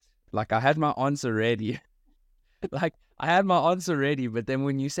Like, I had my answer ready. Like, I had my answer ready, but then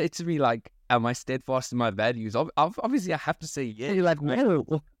when you say to me, like, am I steadfast in my values? Obviously, I have to say yes. You're like, no.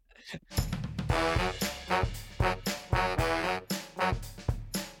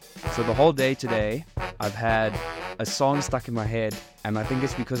 So the whole day today, I've had a song stuck in my head, and I think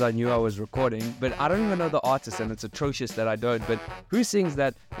it's because I knew I was recording, but I don't even know the artist, and it's atrocious that I don't. But who sings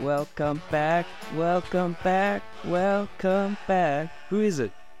that? Welcome back, welcome back, welcome back. Who is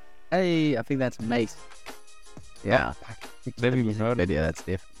it? Hey, I think that's Mace. Yeah. Never even heard But it. yeah, that's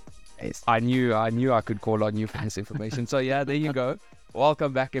definitely Mace. I knew I could call on you for this information. So yeah, there you go.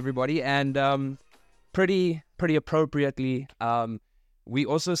 Welcome back, everybody, and pretty appropriately, we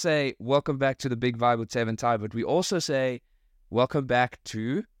also say welcome back to the Big Vibe with Tev and Ty, but we also say welcome back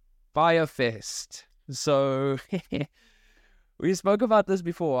to Firefest. So we spoke about this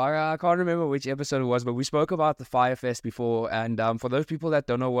before. I can't remember which episode it was, but we spoke about the Firefest before. And for those people that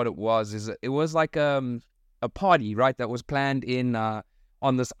don't know what it was like a party, right, that was planned in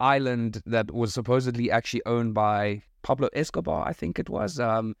on this island that was supposedly actually owned by Pablo Escobar, I think it was.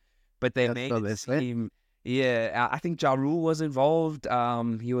 But they made it seem... Yeah, I think Ja Rule was involved.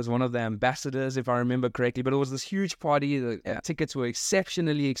 He was one of the ambassadors, if I remember correctly. But it was this huge party. The tickets were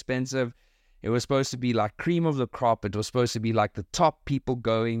exceptionally expensive. It was supposed to be like cream of the crop. It was supposed to be like the top people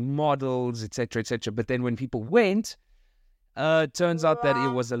going, models, etc., etc. But then when people went, it turns out that it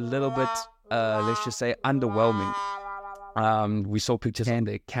was a little bit, let's just say, underwhelming. We saw pictures and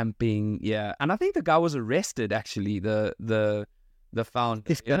they're camping, yeah. And I think the guy was arrested, actually, the founder.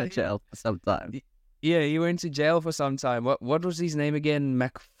 He's going to jail for some time. Yeah, he went to jail for some time. What was his name again?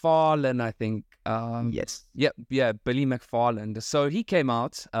 McFarlane, I think. Yes. Yep, yeah, Billy McFarlane. So he came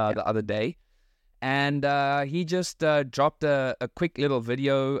out the other day, and he just dropped a quick little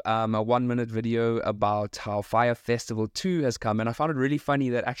video, a 1-minute video about how Fire Festival 2 has come. And I found it really funny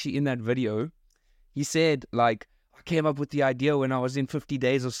that actually in that video, he said, like, I came up with the idea when I was in 50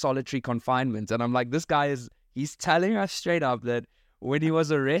 days of solitary confinement. And I'm like, this guy he's telling us straight up that when he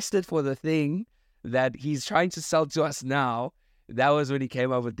was arrested for the thing that he's trying to sell to us now, that was when he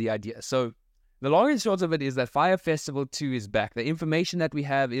came up with the idea. So the long and short of it is that Fire Festival 2 is back. The information that we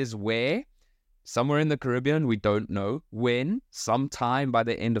have is where, somewhere in the Caribbean, we don't know. When, sometime by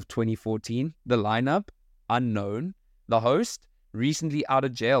the end of 2014. The lineup, unknown. The host, recently out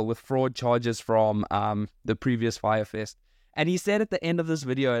of jail with fraud charges from the previous Fire Fest. And he said at the end of this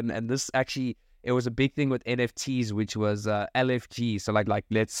video, and this actually, it was a big thing with NFTs, which was LFG. So like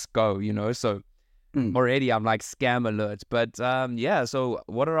let's go, you know, so... Already I'm like scam alert. But yeah, so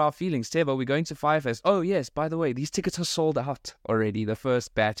what are our feelings? Tev, are we going to Firefest? Oh yes, by the way, these tickets are sold out already, the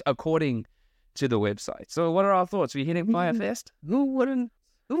first batch, according to the website. So what are our thoughts? We hitting Firefest? Who wouldn't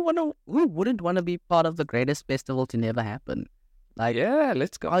want to be part of the greatest festival to never happen? Like, yeah,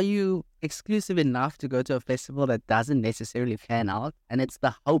 let's go. Are you exclusive enough to go to a festival that doesn't necessarily pan out? And it's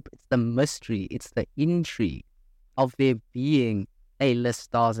the hope, it's the mystery, it's the intrigue of there being A-list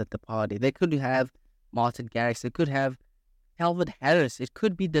stars at the party. They could have Martin Garrix, they could have Calvin Harris, it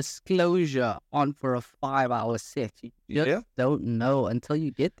could be Disclosure on for a 5-hour set. You just don't know until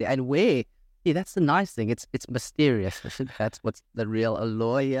you get there. And where? Yeah, that's the nice thing. It's mysterious. I think that's what's the real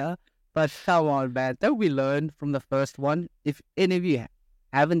allure here. But come on, man. Don't we learn from the first one? If any of you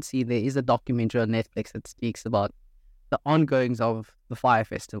haven't seen, there is a documentary on Netflix that speaks about the ongoings of the Fire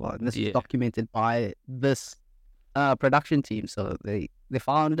Festival. And this is documented by this production team. So the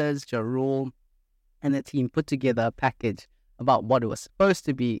founders, Ja Rule, and the team put together a package about what it was supposed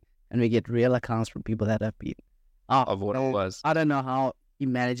to be, and we get real accounts from people that have been of what it was. I don't know how he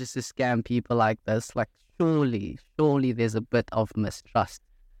manages to scam people like this. Like, surely there's a bit of mistrust.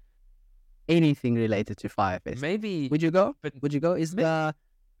 Anything related to Firefest. Maybe. Would you go? Would you go? Is the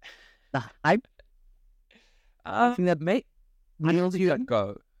hype? I think that I don't think I'd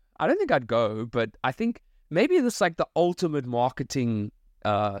go. I don't think I'd go, but I think maybe this is like the ultimate marketing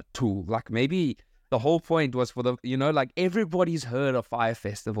tool. Like maybe the whole point was for the, you know, like everybody's heard of Fire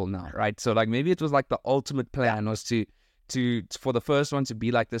Festival now, right? So like maybe it was like the ultimate plan was to for the first one to be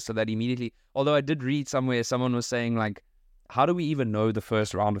like this, so that immediately, although I did read somewhere, someone was saying like, how do we even know the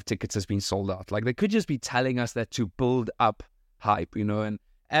first round of tickets has been sold out? Like they could just be telling us that to build up hype, you know. And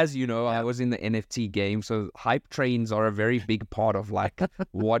as you know, I was in the NFT game, so hype trains are a very big part of like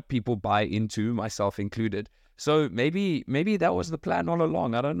what people buy into, myself included. So maybe that was the plan all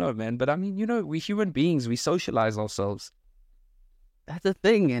along. I don't know, man. But I mean, you know, we human beings, we socialize ourselves. That's the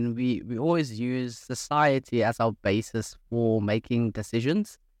thing. And we always use society as our basis for making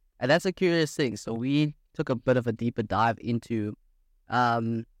decisions. And that's a curious thing. So we took a bit of a deeper dive into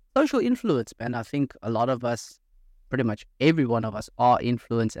social influence, man. I think a lot of us pretty much every one of us are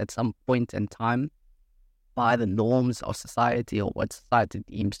influenced at some point in time by the norms of society or what society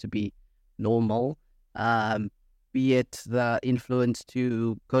deems to be normal. Be it the influence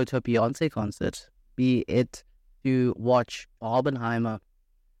to go to a Beyonce concert, be it to watch Barbenheimer,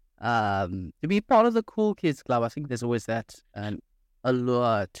 to be part of the cool kids club. I think there's always that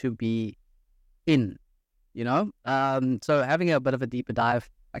allure to be in, So having a bit of a deeper dive,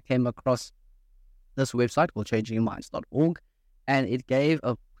 I came across this website called changingminds.org, and it gave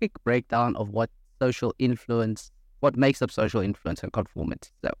a quick breakdown of what makes up social influence and conformity.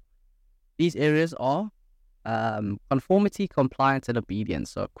 So these areas are conformity, compliance, and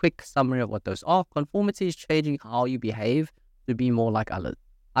obedience. So a quick summary of what those are. Conformity is changing how you behave to be more like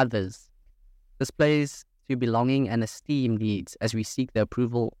others. Displays to belonging and esteem needs as we seek the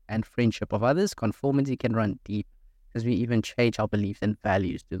approval and friendship of others. Conformity can run deep as we even change our beliefs and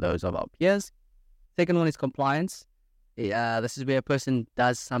values to those of our peers. Second one is compliance. This is where a person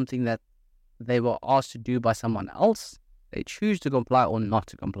does something that they were asked to do by someone else. They choose to comply or not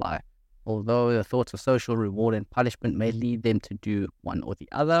to comply, although the thoughts of social reward and punishment may lead them to do one or the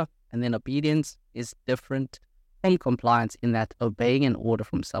other. And then obedience is different from compliance in that obeying an order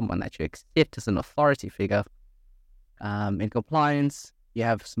from someone that you accept as an authority figure. In compliance, you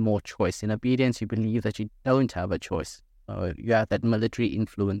have some more choice. In obedience, you believe that you don't have a choice. So you have that military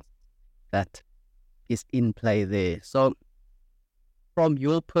influence that is in play there. So from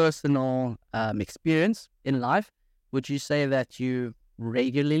your personal experience in life, would you say that you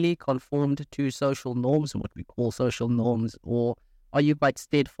regularly conformed to social norms, what we call social norms, or are you quite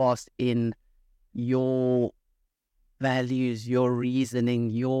steadfast in your values, your reasoning,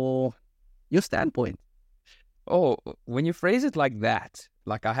 your standpoint? Oh, when you phrase it like that,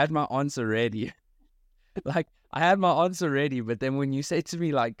 like I had my answer ready. Like I had my answer ready, but then when you say to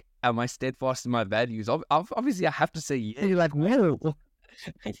me like, am I steadfast in my values? Obviously I have to say yes. You're like, no.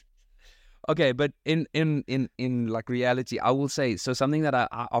 Okay, but in like reality, I will say, so something that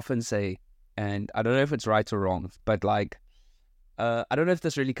I often say, and I don't know if it's right or wrong, but like, I don't know if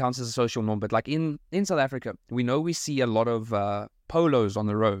this really counts as a social norm, but like in South Africa, we see a lot of polos on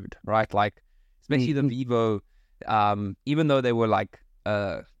the road, right? Like, especially the Vivo, even though they were like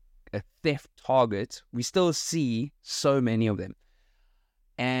a theft target, we still see so many of them.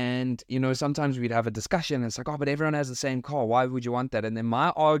 And, sometimes we'd have a discussion and it's like, oh, but everyone has the same car. Why would you want that? And then my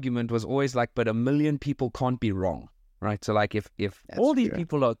argument was always like, but 1 million people can't be wrong, right? So like if all these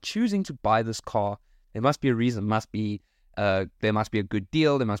people are choosing to buy this car, there must be a reason, there must be a good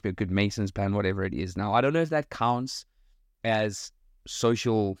deal, there must be a good maintenance plan, whatever it is. Now, I don't know if that counts as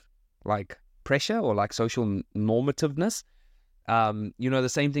social like pressure or like social normativeness. The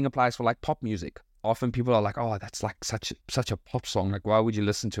same thing applies for like pop music. Often people are like, oh, that's like such a pop song. Like, why would you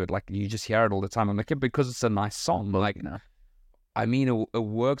listen to it? Like, you just hear it all the time. I'm like, yeah, because it's a nice song. But like, I mean, it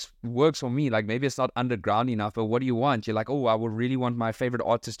works for me. Like, maybe it's not underground enough, but what do you want? You're like, oh, I would really want my favorite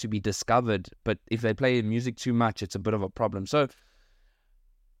artist to be discovered. But if they play music too much, it's a bit of a problem. So,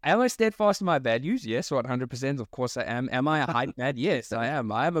 am I steadfast in my values? Yes, 100%. Of course I am. Am I a hype man? Yes, I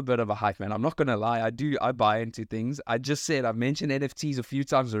am. I am a bit of a hype man. I'm not going to lie. I buy into things. I've mentioned NFTs a few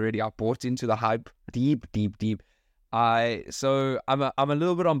times already. I bought into the hype deep. So I'm a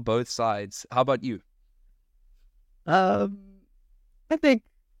little bit on both sides. How about you? I think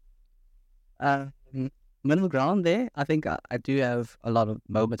middle ground there. I think I do have a lot of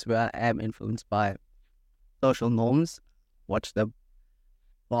moments where I am influenced by social norms. Watch the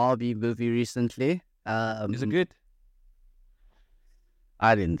Barbie movie recently. Is it good?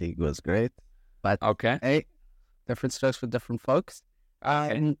 I didn't think it was great, but okay. Hey, different strokes for different folks.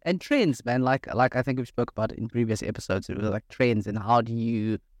 And trends, man. Like I think we spoke about it in previous episodes. It was like trends and how do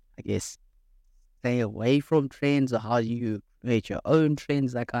you, I guess, stay away from trends, or how do you create your own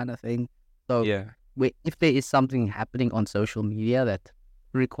trends, that kind of thing. So yeah, if there is something happening on social media that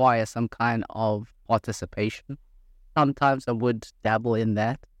requires some kind of participation, sometimes I would dabble in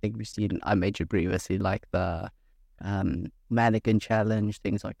that. I think we've seen, I mentioned previously, like the mannequin challenge,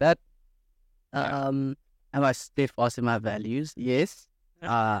 things like that. Am I steadfast in my values? Yes.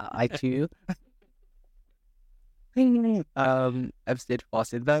 I too. I'm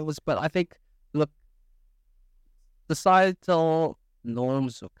steadfast in those, but I think, look, societal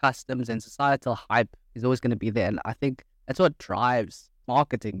norms or customs and societal hype is always going to be there, and I think that's what drives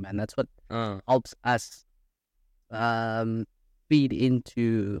marketing, man. That's what helps us feed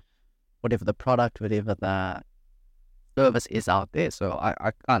into whatever the product, whatever the service is out there. So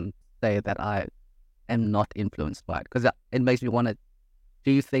I can't say that I am not influenced by it, because it makes me want to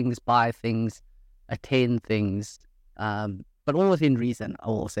do things, buy things, attend things, but all within reason, I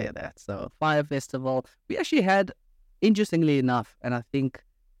will say that. So Fire Festival, we actually had interestingly enough, and I think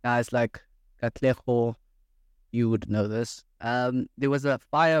guys like Katlego, you would know this, there was a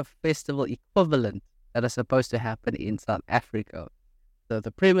fire festival equivalent that is supposed to happen in South Africa. So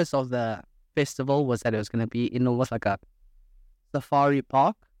the premise of the festival was that it was going to be in almost like a safari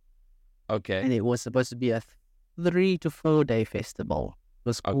park, Okay. and it was supposed to be a 3 to 4 day festival. It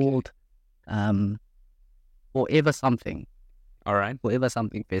was called Forever Something. All right. Forever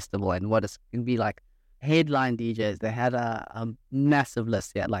Something Festival, and what it's going to be like headline DJs. They had a massive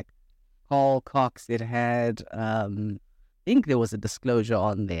list. They had like Carl Cox. It had, I think there was a disclosure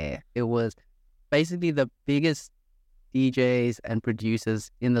on there. It was basically the biggest DJs and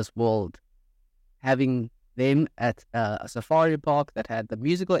producers in this world, having them at a safari park that had the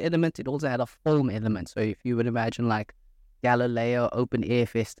musical element. It also had a film element. So if you would imagine like Galileo Open Air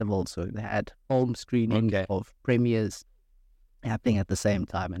Festival, so they had film screenings of premieres happening at the same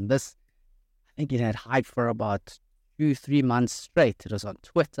time. And this, I think it had hype for about 2-3 months straight. It was on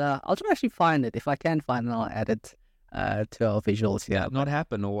Twitter. I'll try to actually find it. If I can find it, I'll add it to our visuals here. Not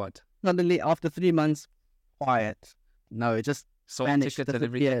happen or what? Suddenly, after 3 months, quiet. No, it just Sold vanished, tickets and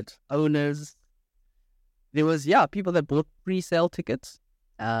everything. disappeared. Owners. There was, people that bought pre-sale tickets.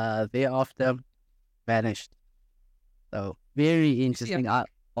 Thereafter, vanished. So, very interesting. I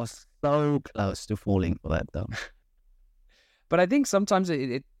was so close to falling for that, though. But I think sometimes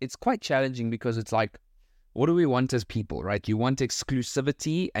it's quite challenging because it's like, what do we want as people, right? You want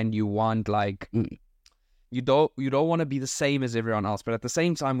exclusivity and you want like, you don't want to be the same as everyone else. But at the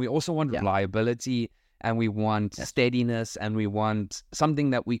same time, we also want reliability and we want steadiness and we want something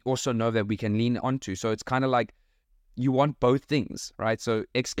that we also know that we can lean onto. So it's kind of like you want both things, right? So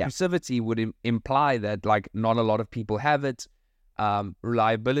exclusivity would imply that like not a lot of people have it.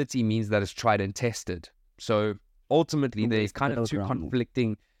 Reliability means that it's tried and tested. So ultimately, there's kind of two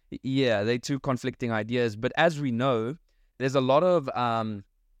conflicting ideas. But as we know, there's a lot of kind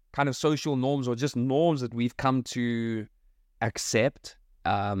of social norms or just norms that we've come to accept.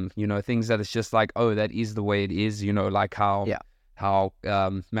 Things that it's just like, oh, that is the way it is. Like how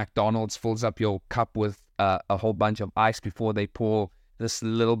McDonald's fills up your cup with a whole bunch of ice before they pour this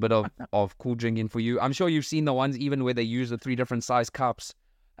little bit of cool drink in for you. I'm sure you've seen the ones even where they use the 3 different size cups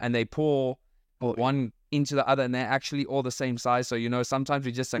and they pour one into the other and they're actually all the same size. So, sometimes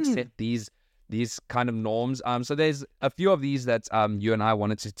we just accept these kind of norms. So there's a few of these that you and I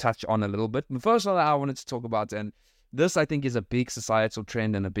wanted to touch on a little bit. The first one that I wanted to talk about, and this I think is a big societal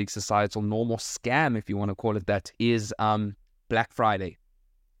trend and a big societal norm or scam, if you want to call it that, is Black Friday.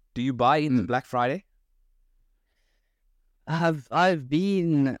 Do you buy into Black Friday? I've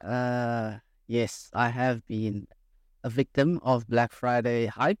been, yes, I have been a victim of Black Friday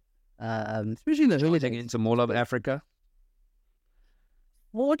hype. Especially in the early days. Into Mall of Africa.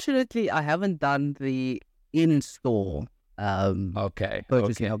 Fortunately, I haven't done the in-store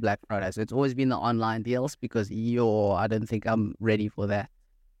purchasing of Black Friday. So it's always been the online deals because I don't think I'm ready for that.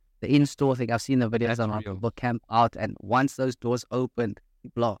 The in-store thing, I've seen the videos on people camp out, and once those doors open,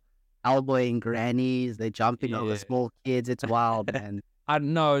 people are elbowing grannies, they're jumping over small kids. It's wild, man. I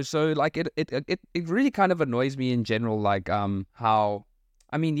know. So like it really kind of annoys me in general, like how.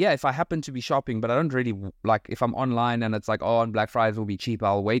 I mean, if I happen to be shopping, but I don't really, like, if I'm online and it's like, oh, on Black Friday will be cheap,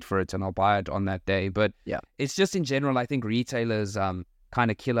 I'll wait for it and I'll buy it on that day. But it's just in general, I think retailers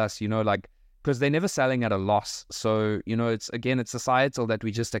kind of kill us, like, because they're never selling at a loss. So, it's societal that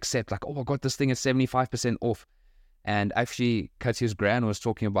we just accept, like, oh, I got this thing at 75% off. And actually, Katja's Gran was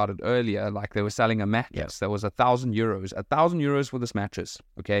talking about it earlier, like they were selling a mattress that was €1,000. €1,000 for this mattress,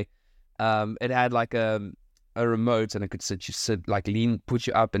 okay? It had like a remote and it could sit like lean, put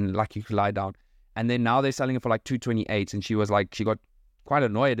you up and like you could lie down. And then now they're selling it for like 228. And she was like, she got quite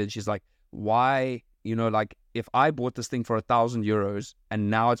annoyed and she's like, why, like if I bought this thing for €1,000 and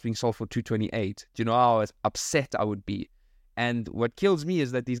now it's being sold for 228, do you know how upset I would be? And what kills me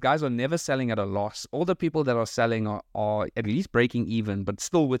is that these guys are never selling at a loss. All the people that are selling are at least breaking even, but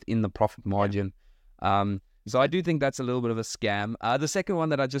still within the profit margin. So I do think that's a little bit of a scam. The second one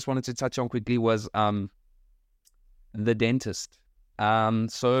that I just wanted to touch on quickly was the dentist.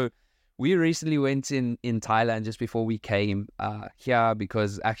 So we recently went in Thailand just before we came here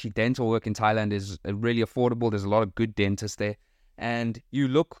because actually dental work in Thailand is really affordable. There's a lot of good dentists there. And you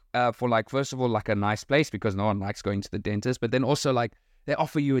look for like, first of all, like a nice place because no one likes going to the dentist. But then also like they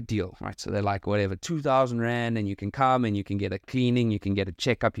offer you a deal, right? So they're like, whatever, 2,000 Rand and you can come and you can get a cleaning, you can get a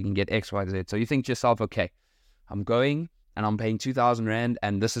checkup, you can get X, Y, Z. So you think to yourself, okay, I'm going and I'm paying 2,000 Rand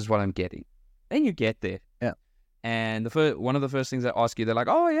and this is what I'm getting. Then you get there. And one of the first things they ask you, they're like,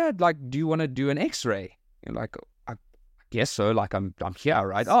 oh yeah, like, do you want to do an X-ray? You're like, I guess so. Like I'm here,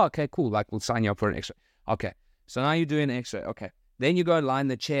 right? Oh, okay, cool. Like we'll sign you up for an X-ray. Okay. So now you do an X-ray. Okay. Then you go and lie in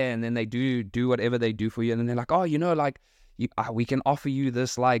the chair, and then they do whatever they do for you, and then they're like, oh, like we can offer you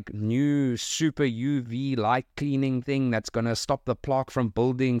this like new super UV light cleaning thing that's gonna stop the plaque from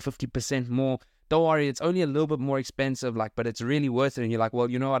building 50% more. Don't worry, it's only a little bit more expensive, like, but it's really worth it. And you're like, well,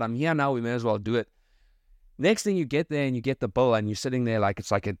 you know what? I'm here now. We may as well do it. Next thing you get there and you get the bill and you're sitting there like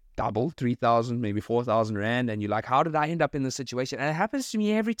it's like a double, 3,000, maybe 4,000 rand. And you're like, how did I end up in this situation? And it happens to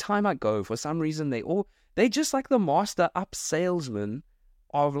me every time I go. For some reason, they just like the master up salesman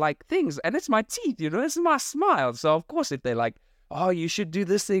of like things. And it's my teeth, it's my smile. So of course, if they're like, oh, you should do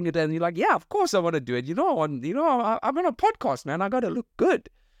this thing, and then you're like, yeah, of course I want to do it. I'm on a podcast, man. I got to look good.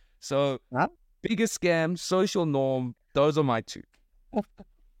 So biggest scam, social norm, those are my two.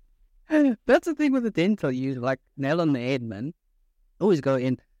 That's the thing with the dental. You like nail on the head, man. Always go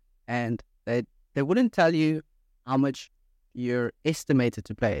in and they wouldn't tell you how much you're estimated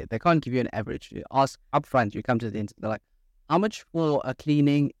to pay. They can't give you an average. You ask up front, you come to the dentist, they're like, how much for a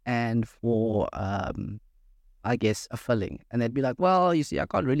cleaning and for, I guess, a filling? And they'd be like, well, you see, I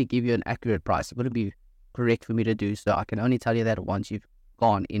can't really give you an accurate price. It wouldn't be correct for me to do so. I can only tell you that once you've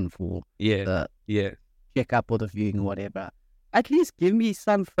gone in for the checkup or the viewing or whatever. At least give me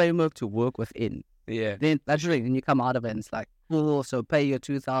some framework to work within. Yeah. Then that's really, when you come out of it and it's like, cool, so pay your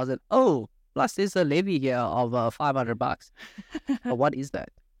 2,000. Oh, plus there's a levy here of $500. But what is that?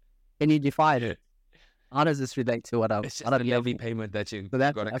 Can you define it? How does this relate to what I'm... It's just a levy payment that you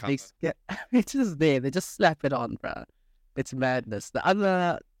got to cover. It's just there. They just slap it on, bro. It's madness. The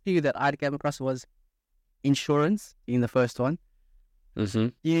other thing that I came across was insurance, being the first one.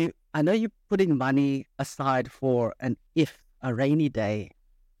 Mm-hmm. I know you're putting money aside for a rainy day.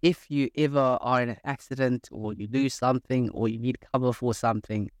 If you ever are in an accident or you lose something or you need cover for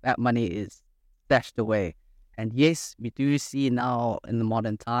something, that money is stashed away. And yes, we do see now in the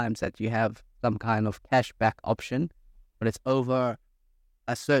modern times that you have some kind of cashback option, but it's over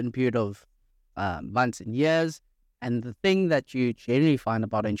a certain period of months and years. And the thing that you generally find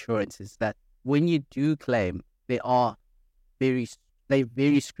about insurance is that when you do claim, they're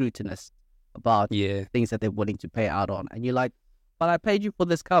very scrutinous about things that they're willing to pay out on. And you're like, but I paid you for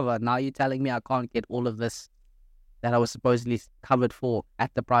this cover. Now you're telling me I can't get all of this that I was supposedly covered for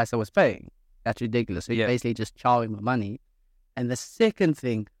at the price I was paying. That's ridiculous. So you're basically just chowing my money. And the second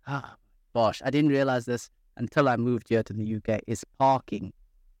thing, gosh, I didn't realize this until I moved here to the UK, is parking.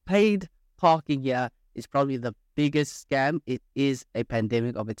 Paid parking here is probably the biggest scam. It is a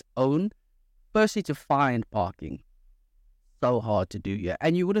pandemic of its own. Firstly, to find parking. So hard to do here.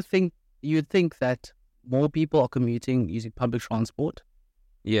 And you'd think that more people are commuting using public transport.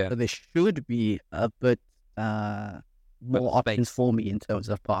 Yeah. So there should be a bit more options for me in terms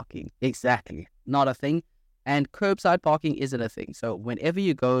of parking. Exactly. Not a thing. And curbside parking isn't a thing. So whenever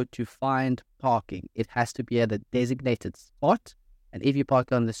you go to find parking, it has to be at a designated spot. And if you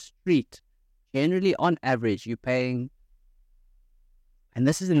park on the street, generally on average, you're paying, and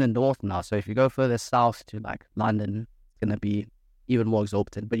this is in the north now. So if you go further south to like London, it's going to be even more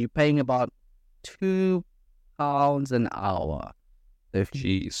exorbitant. But you're paying about £2 an hour. So if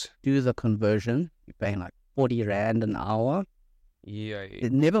you do the conversion, you're paying like 40 Rand an hour. Yeah.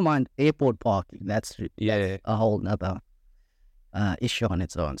 Never mind airport parking. That's a whole nother issue on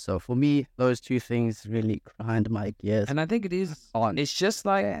its own. So for me, those two things really grind my gears. And I think it is. It's just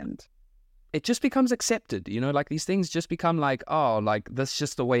like, it just becomes accepted. Like these things just become like, oh, like that's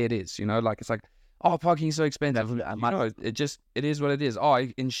just the way it is. Like it's like, oh, parking is so expensive. It is what it is. Oh,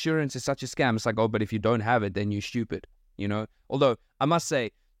 insurance is such a scam. It's like, oh, but if you don't have it, then you're stupid. Although I must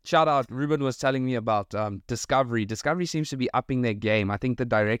say, shout out, Ruben was telling me about Discovery. Discovery seems to be upping their game. I think the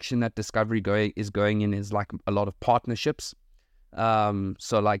direction that Discovery is going in is like a lot of partnerships.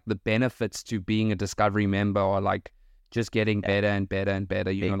 So like the benefits to being a Discovery member are like just getting better and better and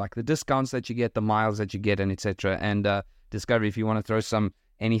better. Like the discounts that you get, the miles that you get, and etc. And Discovery, if you want to throw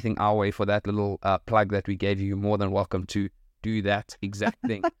anything our way for that little plug that we gave you, you're more than welcome to do that exact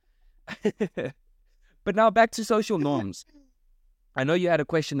thing. But now back to social norms. I know you had a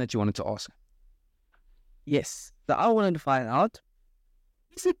question that you wanted to ask. Yes. So I wanted to find out,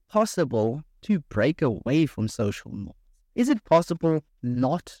 is it possible to break away from social norms? Is it possible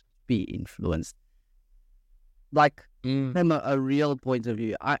not to be influenced? Like, from a real point of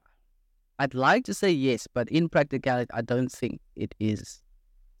view, I'd like to say yes, but in practicality, I don't think it is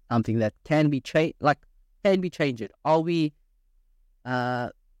something that can be changed. Can we change it? Can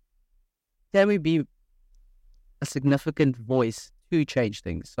we be a significant voice to change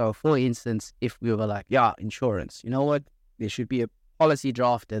things? So, for instance, if we were like, insurance, you know what? There should be a policy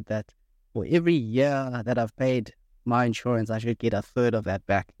drafted that for every year that I've paid my insurance, I should get a third of that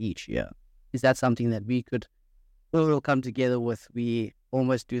back each year. Is that something that we could all come together with, we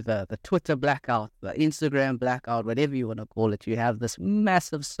almost do the Twitter blackout, the Instagram blackout, whatever you want to call it. You have this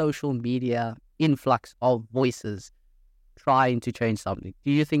massive social media influx of voices trying to change something.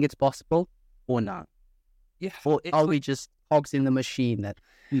 Do you think it's possible or not? Yeah. Or are we just hogs in the machine that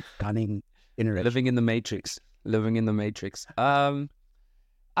keep gunning generation? Living in the matrix.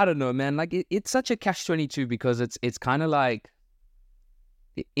 I don't know, man. Like it's such a catch-22 because it's kind of like,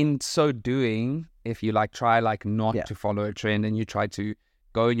 in so doing, if you like try like not to follow a trend and you try to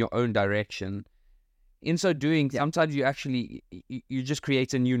go in your own direction, in so doing, sometimes you actually you just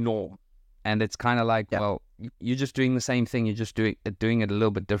create a new norm, and it's kind of like, well, you're just doing the same thing, you're just doing it a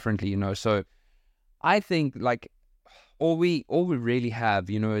little bit differently, you know. So I think like all we really have,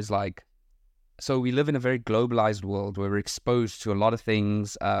 you know, is like, so we live in a very globalized world where we're exposed to a lot of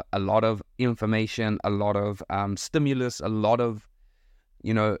things, a lot of information, a lot of stimulus, a lot of,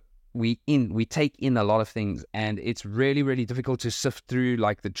 you know, we take in a lot of things, and it's really, really difficult to sift through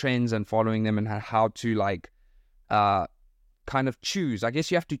like the trends and following them, and how to like kind of choose. I guess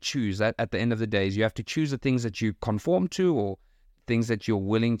you have to choose that at the end of the day. You have to choose the things that you conform to, or things that you're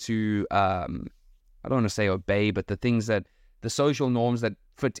willing to I don't want to say obey, but the things that the social norms that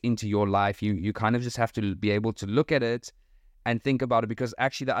fit into your life. You kind of just have to be able to look at it and think about it. Because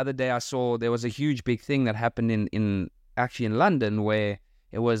actually the other day I saw there was a huge big thing that happened in London, where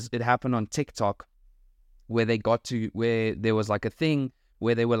it happened on TikTok, where there was like a thing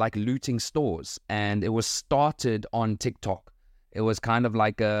where they were like looting stores, and it was started on TikTok. It was kind of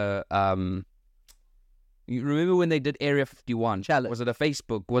like a you remember when they did Area 51? Challenge. Was it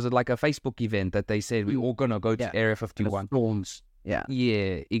like a Facebook event that they said we're all gonna go to Area 51? Yeah,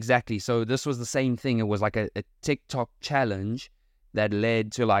 exactly. So this was the same thing. It was like a TikTok challenge that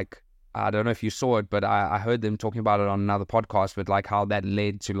led to like, I don't know if you saw it, but I heard them talking about it on another podcast, but like how that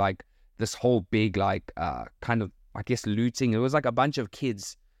led to like this whole big like kind of, I guess, looting. It was like a bunch of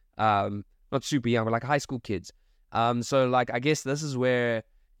kids, not super young, but like high school kids. So like I guess this is where,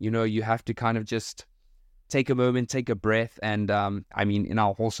 you know, you have to kind of just take a moment, take a breath, and I mean, in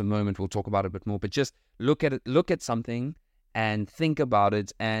our wholesome moment we'll talk about it a bit more, but just look at something and think about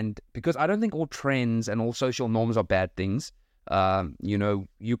it. And because I don't think all trends and all social norms are bad things. You know,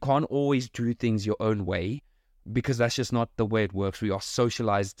 you can't always do things your own way, because that's just not the way it works. We are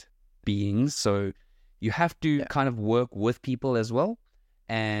socialized beings, so you have to kind of work with people as well.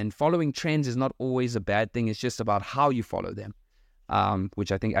 And following trends is not always a bad thing. It's just about how you follow them,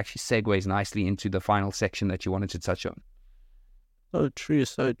 which I think actually segues nicely into the final section that you wanted to touch on. So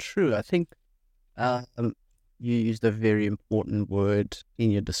true. I think you used a very important word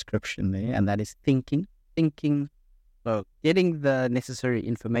in your description there, and that is thinking. So getting the necessary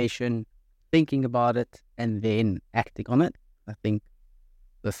information, thinking about it, and then acting on it. I think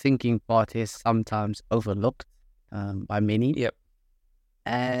the thinking part is sometimes overlooked by many. Yep.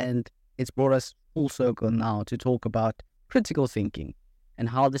 And it's brought us full circle now to talk about critical thinking and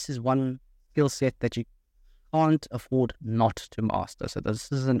how this is one skill set that you can't afford not to master. So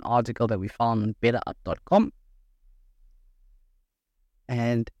this is an article that we found on betterup.com,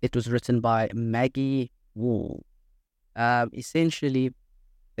 and it was written by Maggie Wall. Essentially,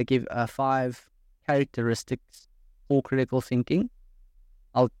 they give 5 characteristics for critical thinking.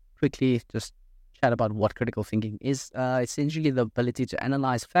 I'll quickly just chat about what critical thinking is. Essentially, the ability to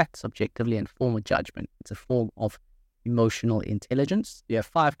analyze facts objectively and form a judgment. It's a form of emotional intelligence. You have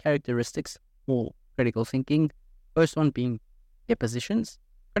 5 characteristics for critical thinking. First one being depositions.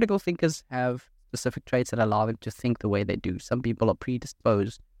 Critical thinkers have specific traits that allow them to think the way they do. Some people are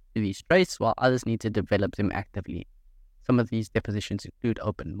predisposed to these traits, while others need to develop them actively. Some of these depositions include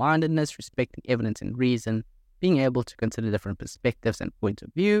open-mindedness, respecting evidence and reason, being able to consider different perspectives and points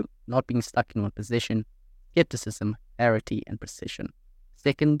of view, not being stuck in one position, skepticism, clarity, and precision.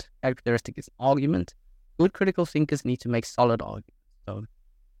 Second characteristic is argument. Good critical thinkers need to make solid arguments. So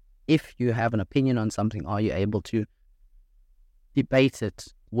if you have an opinion on something, are you able to debate it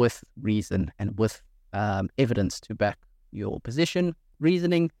with reason and with evidence to back your position?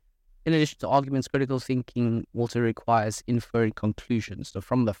 Reasoning. In addition to arguments, critical thinking also requires inferring conclusions. So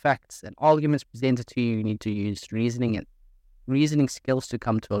from the facts and arguments presented to you, you need to use reasoning skills to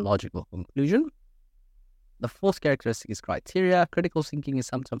come to a logical conclusion. The fourth characteristic is criteria. Critical thinking is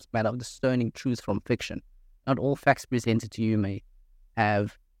sometimes a matter of discerning truth from fiction. Not all facts presented to you may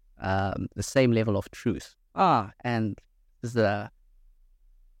have the same level of truth. And this is a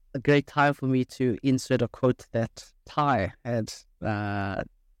great time for me to insert a quote that Ty had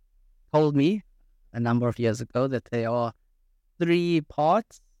told me a number of years ago, that there are 3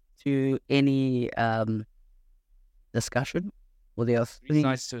 parts to any discussion, or there are 3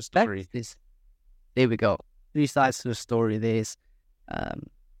 sides to a story. There we go. three sides to the story. There's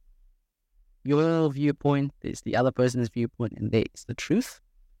your viewpoint, there's the other person's viewpoint, and there's the truth.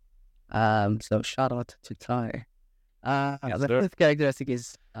 So shout out to Ty. The fifth characteristic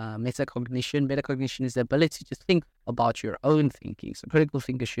is metacognition. Metacognition is the ability to think about your own thinking. So critical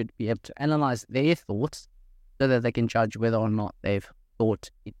thinkers should be able to analyze their thoughts so that they can judge whether or not they've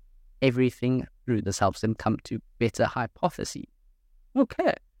thought everything through. This helps them come to better hypotheses.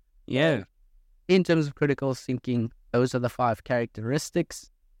 Okay. Yeah. In terms of critical thinking, those are the 5 characteristics.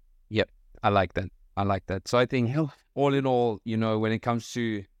 Yep. I like that. So I think all in all, when it comes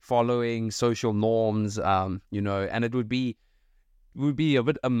to following social norms, and it would be a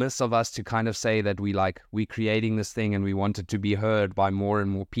bit amiss of us to kind of say that we're creating this thing and we want it to be heard by more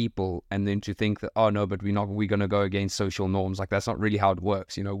and more people, and then to think that, oh no, but we're going to go against social norms. Like, that's not really how it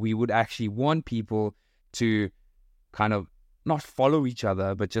works. We would actually want people to kind of not follow each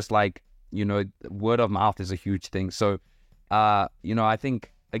other, but just word of mouth is a huge thing. So, I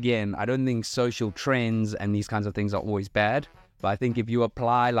think, again, I don't think social trends and these kinds of things are always bad, but I think if you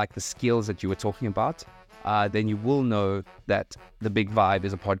apply the skills that you were talking about, then you will know that The Big Vibe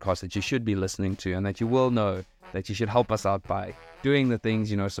is a podcast that you should be listening to, and that you will know that you should help us out by doing the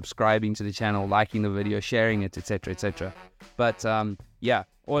things, subscribing to the channel, liking the video, sharing it, etc., etc. But yeah,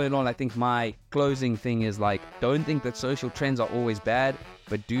 all in all, I think my closing thing is don't think that social trends are always bad,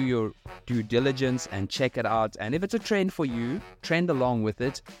 but do your due diligence and check it out. And if it's a trend for you, trend along with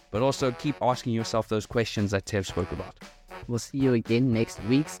it, but also keep asking yourself those questions that Tev spoke about. We'll see you again next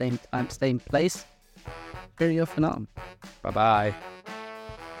week, same time, same place. Cheerio for now. Bye-bye.